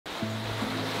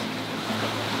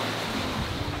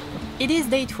It is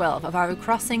day 12 of our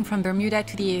crossing from Bermuda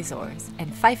to the Azores,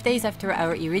 and 5 days after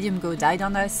our Iridium Go died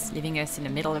on us, leaving us in the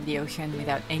middle of the ocean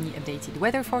without any updated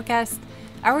weather forecast,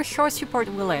 our shore support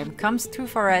Willem comes through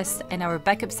for us and our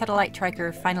backup satellite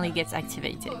tracker finally gets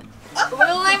activated.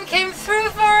 Willem came through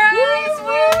for us!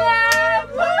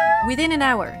 Willem! Within an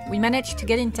hour, we managed to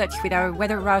get in touch with our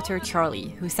weather router Charlie,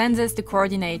 who sends us the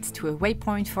coordinates to a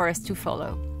waypoint for us to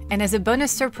follow. And as a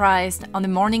bonus surprise, on the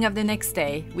morning of the next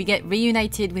day, we get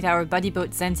reunited with our buddy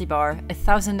boat Zanzibar,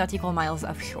 1,000 nautical miles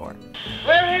offshore.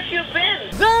 Where have you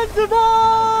been?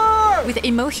 Zanzibar! With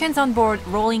emotions on board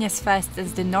rolling as fast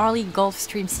as the gnarly Gulf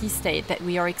Stream sea state that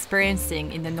we are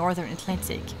experiencing in the northern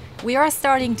Atlantic, we are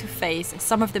starting to face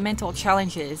some of the mental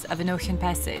challenges of an ocean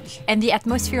passage, and the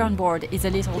atmosphere on board is a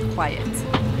little quiet.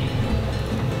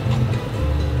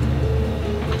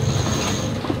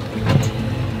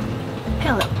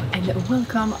 Hello and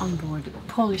welcome on board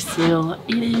Polar Seal.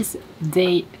 It is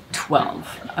day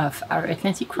 12 of our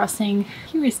Atlantic crossing.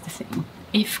 Here is the thing.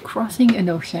 If crossing an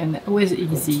ocean was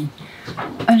easy,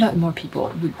 a lot more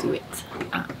people would do it.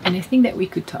 And I think that we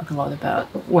could talk a lot about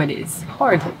what is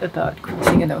hard about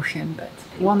crossing an ocean, but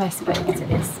one aspect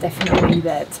is definitely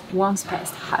that once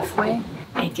past halfway,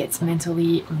 it gets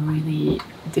mentally really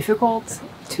difficult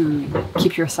to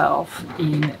keep yourself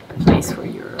in a place where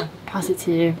you're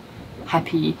positive,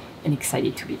 happy and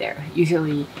excited to be there.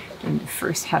 Usually in the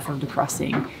first half of the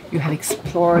crossing you have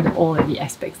explored all of the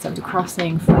aspects of the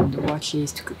crossing, from the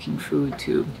watches to cooking food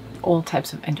to all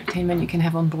types of entertainment you can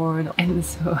have on board, and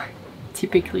so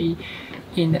typically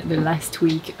in the last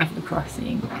week of the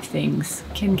crossing things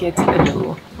can get a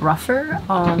little rougher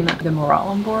on the morale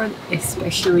on board,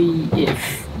 especially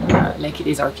if like it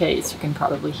is our case. You can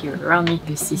probably hear it around me,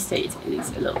 the sea state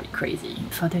is a little bit crazy.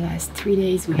 For the last 3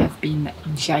 days we have been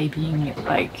jibing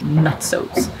like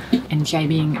nutsos, and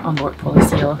jibing on board Polar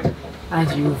Seal,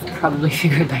 as you've probably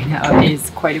figured by now, is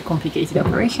quite a complicated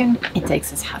operation. It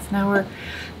takes us half an hour,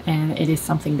 and it is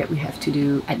something that we have to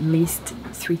do at least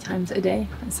 3 times a day,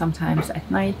 sometimes at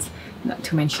night, not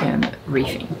to mention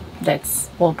reefing. That's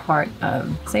all part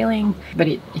of sailing, but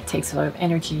it takes a lot of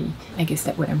energy. I guess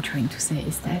that what I'm trying to say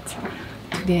is that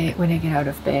today when I get out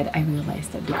of bed I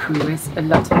realized that the crew is a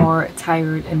lot more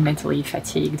tired and mentally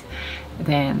fatigued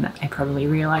than I probably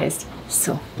realized.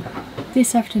 So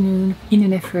this afternoon, in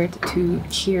an effort to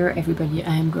cheer everybody,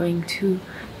 I am going to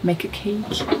make a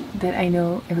cake that I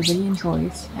know everybody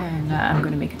enjoys, and I'm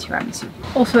gonna make a tiramisu.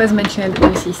 Also, as mentioned,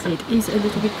 the sea state is a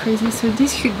little bit crazy, so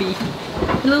this should be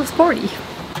a little sporty. I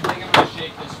think I'm gonna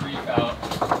shake this reef out.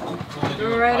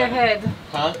 Go right ahead.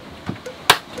 Huh?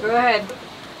 Go ahead.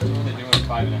 What are they doing?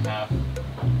 5.5.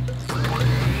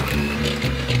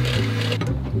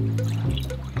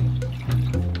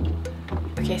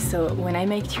 Okay, so when I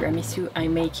make tiramisu, I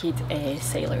make it a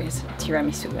sailor's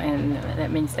tiramisu, and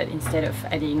that means that instead of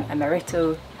adding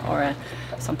amaretto or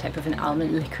some type of an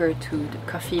almond liquor to the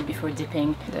coffee before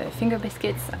dipping the finger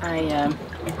biscuits, I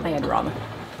add rum.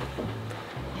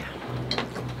 Yeah,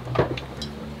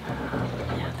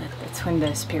 that's when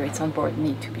the spirits on board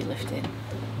need to be lifted.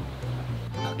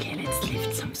 Okay, let's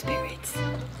lift some spirits.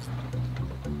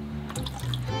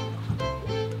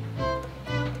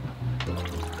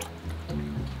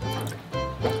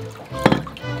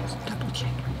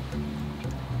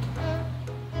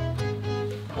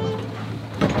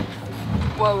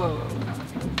 Whoa, whoa, whoa.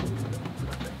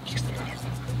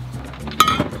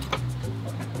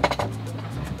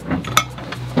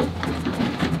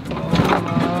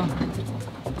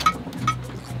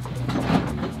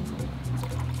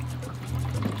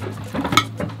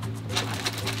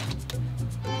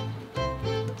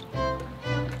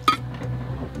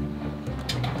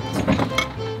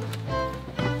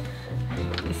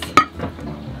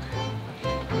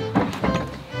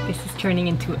 This is turning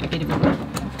into a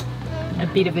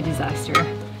bit of a disaster.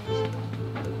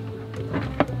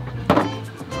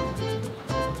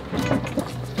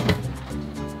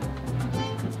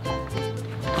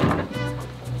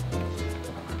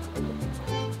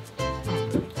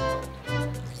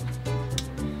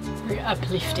 We're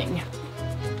uplifting.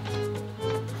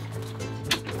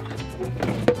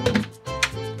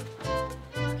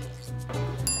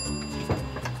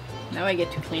 Now I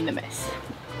get to clean the mess.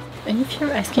 And if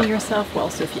you're asking yourself,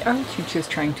 well, Sophie, aren't you just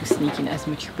trying to sneak in as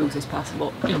much booze as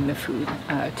possible in the food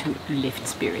to lift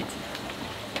spirit?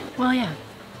 Well, yeah,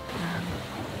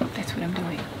 that's what I'm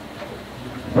doing.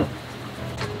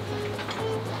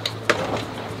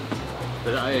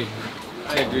 But I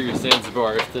agree with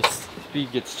Zanzibar. If the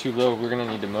speed gets too low, we're gonna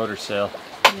need to motor sail.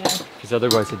 Yeah. Because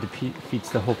otherwise it defeats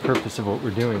the whole purpose of what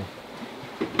we're doing.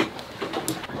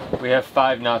 We have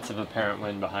 5 knots of apparent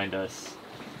wind behind us.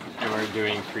 and we're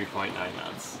doing 3.9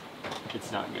 knots.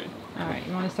 It's not good. Alright,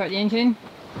 you want to start the engine?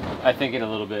 I think in a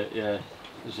little bit, yeah.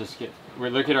 Let's just get.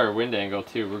 Look at our wind angle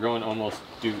too. We're going almost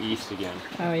due east again.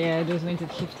 Oh yeah, those winds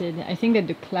have shifted. I think that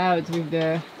the clouds with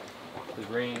the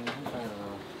rain, I don't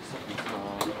know, something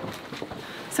small.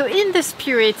 So in the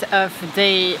spirit of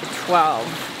day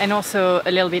 12, and also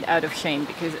a little bit out of shame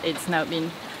because it's now been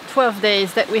 12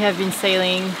 days that we have been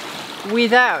sailing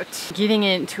without giving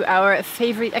in to our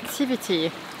favorite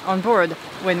activity on board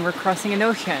when we're crossing an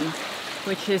ocean,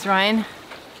 which is, Ryan?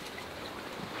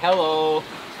 Hello!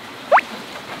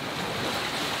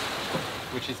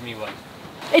 Which is me what?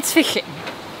 It's fishing.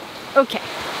 Okay.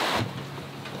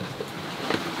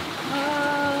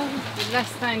 The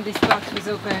last time this box was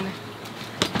open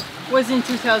was in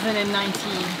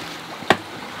 2019.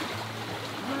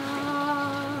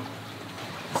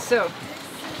 So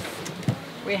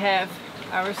we have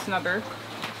our snubber.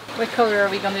 What color are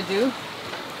we gonna do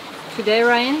today,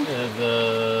 Ryan?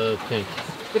 The pink.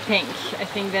 The pink. I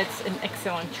think that's an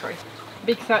excellent choice.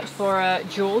 Big thanks for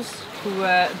Jules, who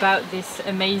bought this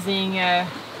amazing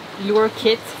lure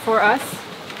kit for us.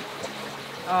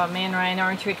 Oh man, Ryan,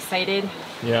 aren't you excited?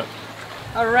 Yep.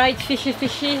 All right, fishy,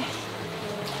 fishy.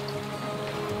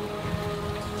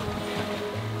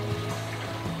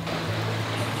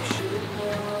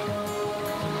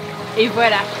 Et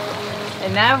voilà.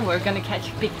 And now we're gonna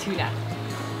catch big tuna.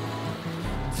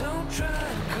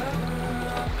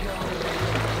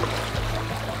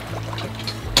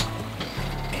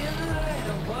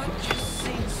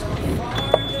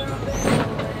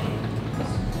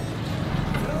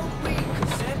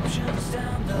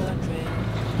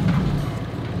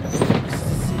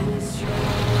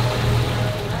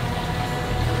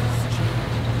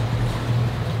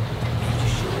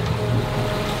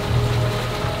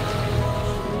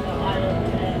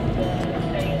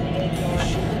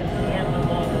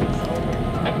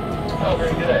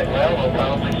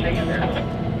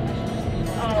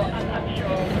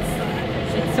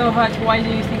 It's so hot. Why do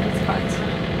you think it's hot?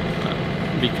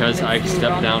 Because I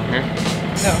stepped down here?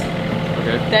 No.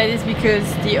 Okay. That is because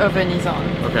the oven is on.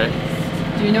 Okay.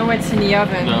 Do you know what's in the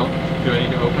oven? No. Do I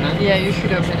need to open it? Yeah, you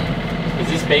should open it. Is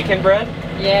this bacon bread?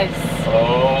 Yes.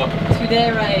 Oh. Today,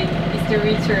 right, is the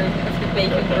return of the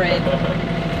bacon bread.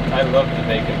 I love the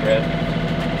bacon bread.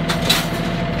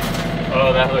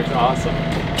 Oh, that looks awesome.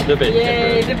 The bacon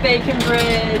Yay, bread. the bacon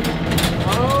bread.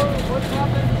 Oh, what's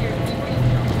happened here?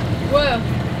 Whoa.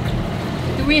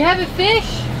 Do we have a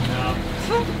fish? No.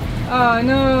 Oh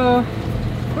no.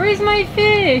 Where is my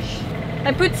fish?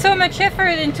 I put so much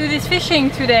effort into this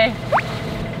fishing today.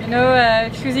 You know,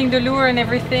 choosing the lure and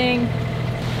everything.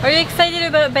 Are you excited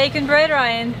about bacon bread,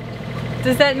 Ryan?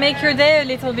 Does that make your day a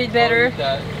little bit better?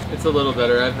 It's a little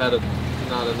better. I've had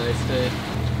not a nice day.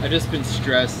 I've just been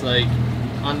stressed, like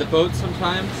on the boat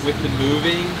sometimes with the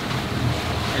moving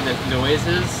and the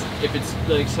noises. If it's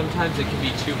like sometimes it can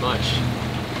be too much,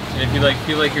 and if you like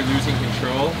feel like you're losing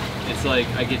control, it's like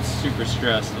I get super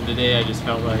stressed. And today I just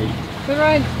felt like. But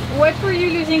Ryan, what were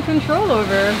you losing control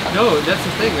over? No, that's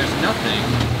the thing. There's nothing.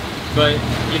 But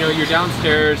you know, you're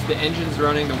downstairs, the engine's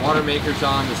running, the water maker's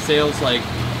on, the sail's like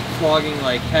flogging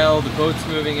like hell, the boat's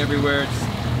moving everywhere.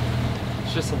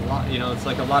 It's just a lot, you know, it's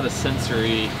like a lot of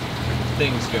sensory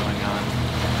things going on.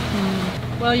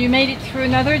 Well, you made it through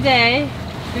another day.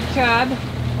 Good job.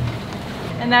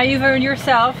 And now you've earned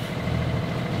yourself.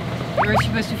 You were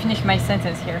supposed to finish my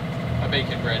sentence here. A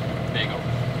bacon bread bagel.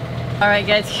 Alright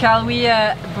guys, shall we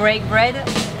break bread?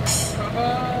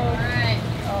 Alright.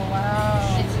 Oh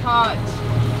wow. It's hot.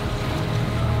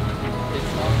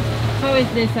 How is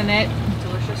this, Annette?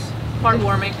 Delicious.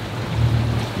 Heartwarming.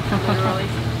 Literally.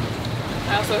 I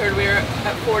also heard we are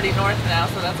at 40 north now,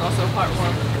 so that's also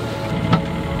heartwarming.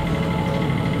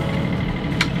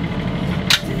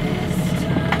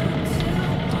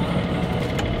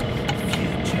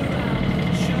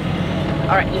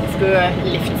 Alright, let's go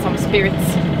lift some spirits.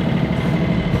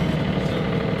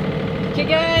 Okay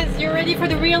guys, you ready for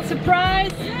the real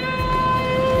surprise?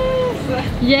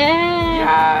 Yes!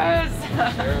 Yeah! Yes!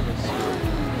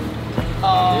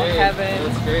 Oh, Yay, heaven.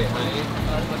 That's great, honey. Oh,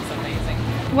 that looks amazing.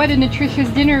 What a nutritious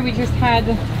dinner we just had.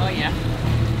 Oh, yeah.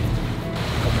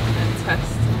 And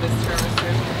test this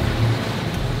tiramisu.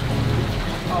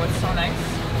 Oh, it's so nice.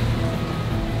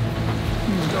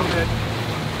 So good.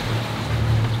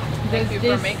 Thank you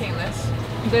for making this.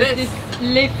 Does this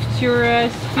lift your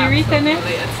spirit, Absolutely. Annette?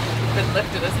 It's been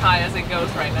lifted as high as it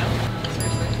goes right now.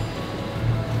 Seriously.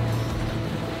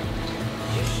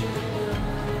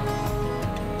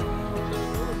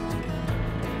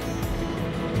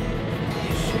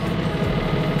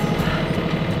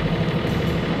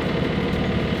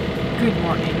 Good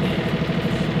morning.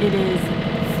 It is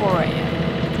 4 a.m.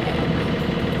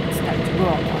 and it's time to go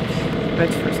on walk.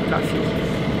 But first, coffee.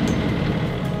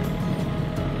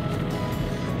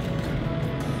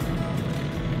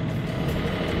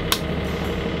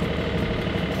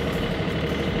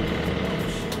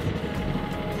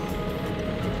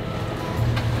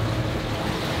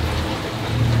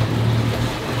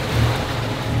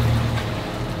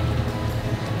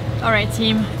 Alright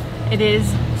team, it is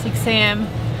 6 a.m.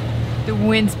 The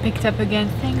wind's picked up again,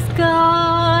 thanks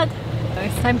God!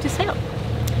 It's time to sail.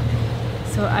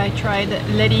 So I tried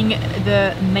letting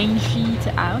the main sheet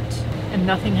out and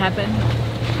nothing happened.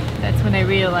 That's when I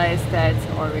realized that,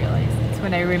 that's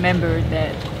when I remembered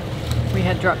that we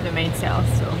had dropped the mainsail,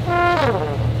 so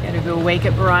gotta go wake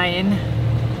up Ryan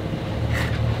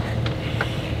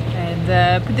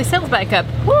and put the sails back up.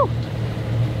 Woo!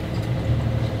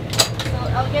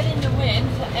 I'll get in the wind,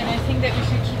 and I think that we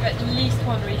should keep at least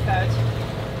one reef out.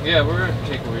 Yeah, we're gonna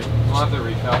take a reef. We'll have the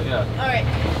reef out, yeah. Alright.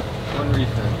 One reef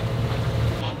in.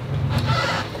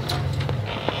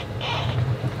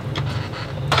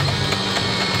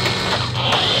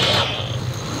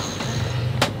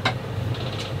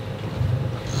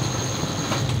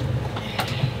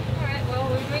 Alright, well,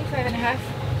 we're doing 5.5.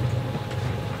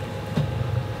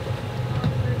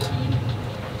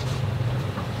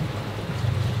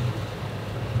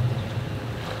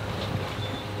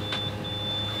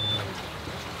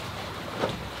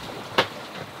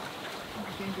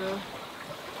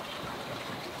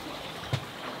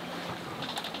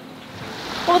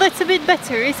 Well, that's a bit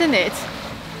better, isn't it?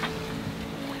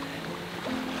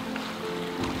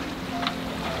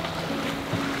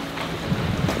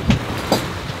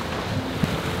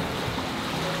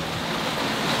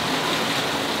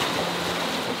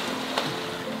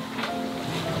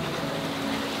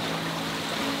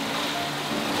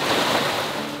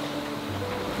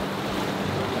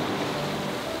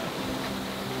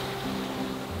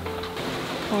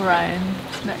 Ryan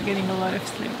is not getting a lot of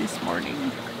sleep this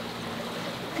morning.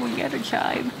 We got a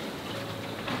child.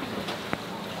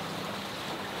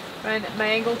 My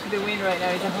angle to the wind right now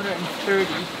is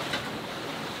 130.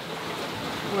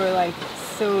 We're like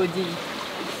so deep.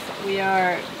 We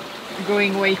are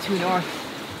going way too north.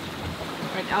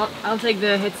 Right, I'll take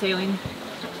the head sailing.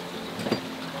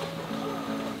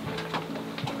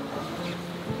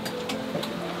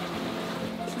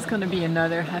 This is gonna be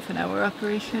another half an hour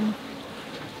operation.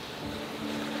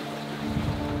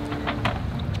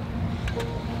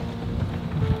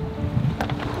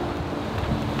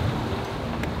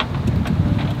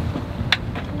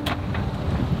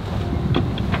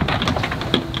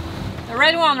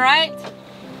 Red one, right?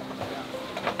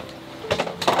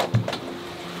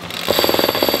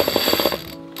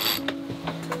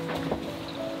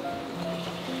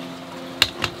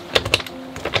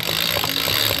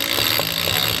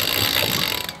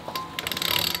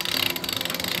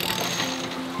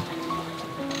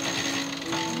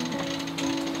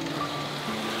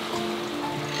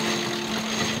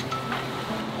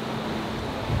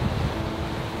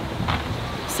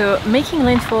 So making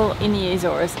landfall in the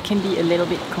Azores can be a little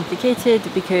bit complicated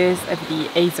because of the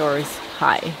Azores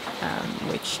high,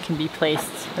 which can be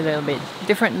placed a little bit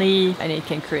differently, and it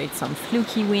can create some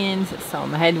fluky winds,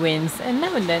 some headwinds, and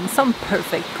now and then some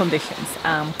perfect conditions.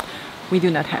 We do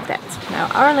not have that.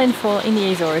 Now our landfall in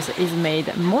the Azores is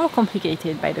made more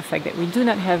complicated by the fact that we do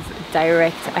not have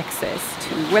direct access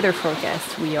to weather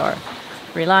forecasts. We are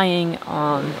relying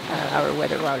on our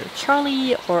weather router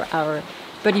Charlie or our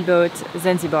buddy boat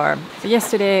Zanzibar. So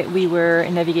yesterday we were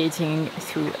navigating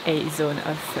through a zone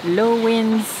of low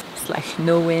winds /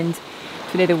 no wind.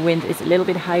 Today the wind is a little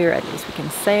bit higher, at least we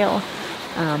can sail.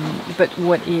 But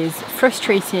what is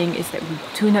frustrating is that we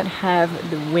do not have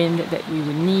the wind that we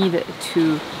would need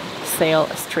to sail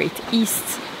straight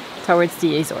east towards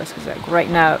the Azores, because like right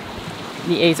now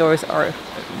the Azores are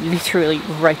literally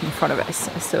right in front of us.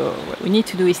 So what we need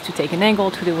to do is to take an angle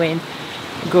to the wind,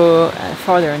 go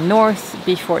farther north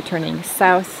before turning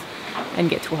south and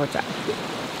get to Horta.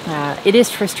 It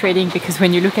is frustrating because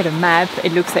when you look at a map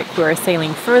it looks like we're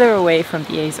sailing further away from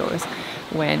the Azores,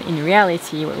 when in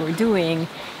reality what we're doing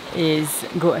is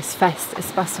go as fast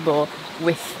as possible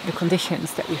with the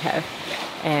conditions that we have.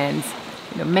 And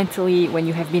you know, mentally, when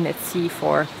you have been at sea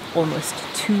for almost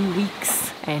 2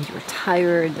 weeks and you're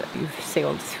tired, you've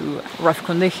sailed through rough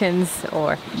conditions,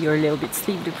 or you're a little bit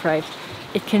sleep deprived,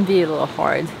 it can be a little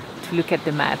hard to look at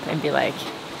the map and be like,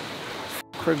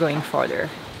 we're going farther.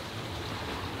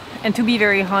 And to be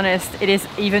very honest, it is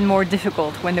even more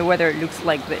difficult when the weather looks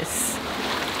like this.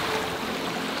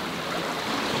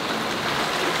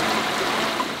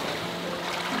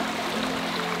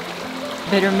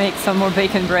 Better make some more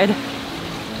bacon bread.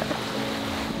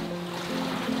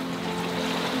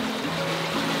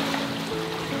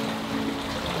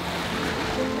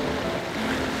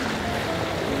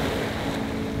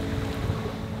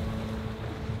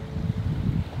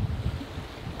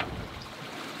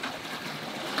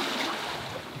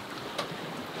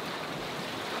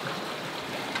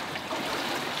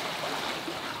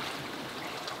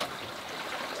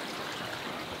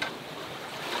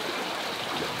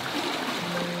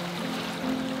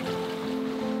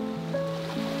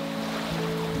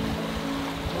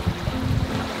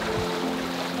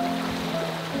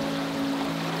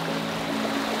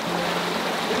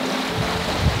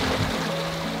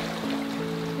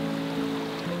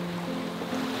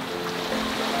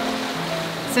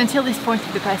 So until this point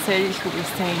of the passage, we were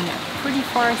staying pretty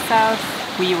far south.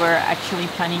 We were actually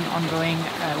planning on going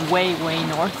way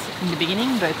north in the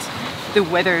beginning, but the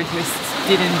weather just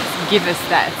didn't give us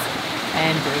that.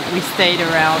 And we stayed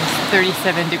around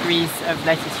 37 degrees of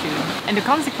latitude. And the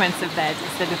consequence of that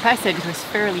is that the passage was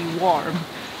fairly warm,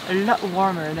 a lot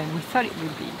warmer than we thought it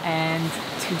would be. And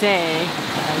today,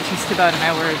 just about an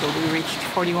hour ago, we reached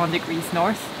 41 degrees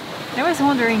north. And I was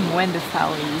wondering when the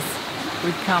Fowlies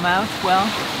would come out. Well,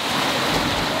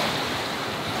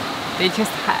 they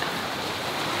just have.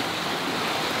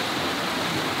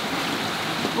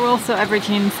 We're also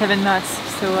averaging 7 knots,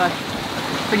 so a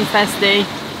pretty fast day.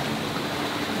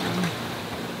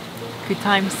 Good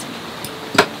times.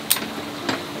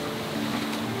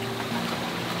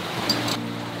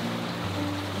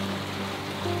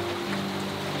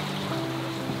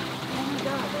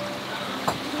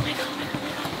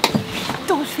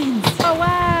 Dolphins! Oh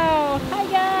wow! Hi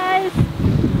guys!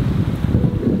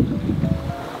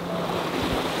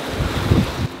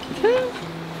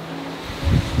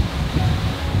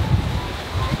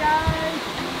 Hi guys!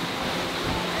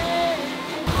 Hey.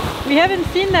 We haven't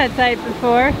seen that type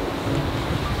before.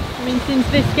 I mean, since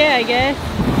Biscay, I guess.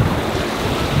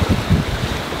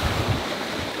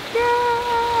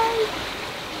 Guys!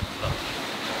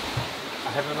 I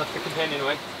haven't left the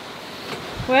companionway.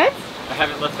 What? I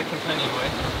haven't left the companionway.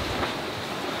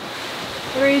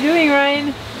 What are you doing,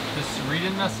 Ryan? Just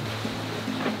reading messages.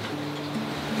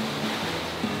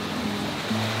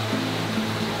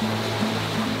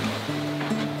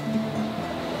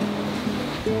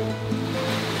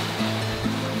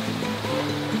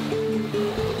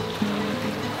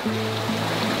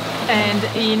 And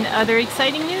in other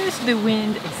exciting news, the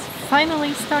wind is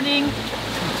finally starting to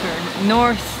turn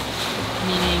north,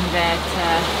 meaning that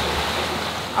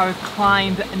our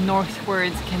climb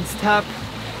northwards can stop.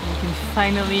 We can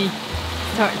finally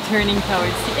start turning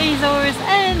towards the Azores,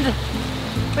 and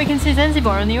we can see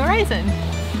Zanzibar on the horizon.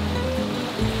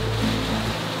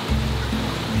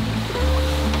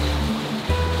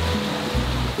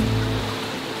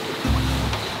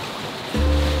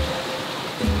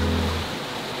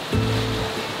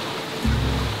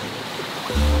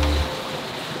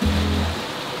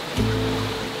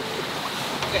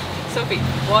 Sophie,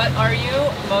 what are you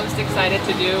most excited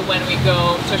to do when we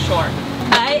go to shore?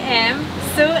 I am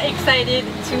so excited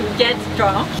to get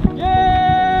drunk.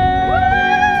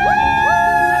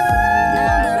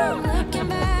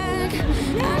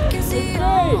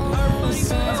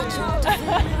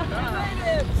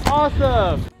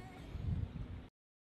 Awesome!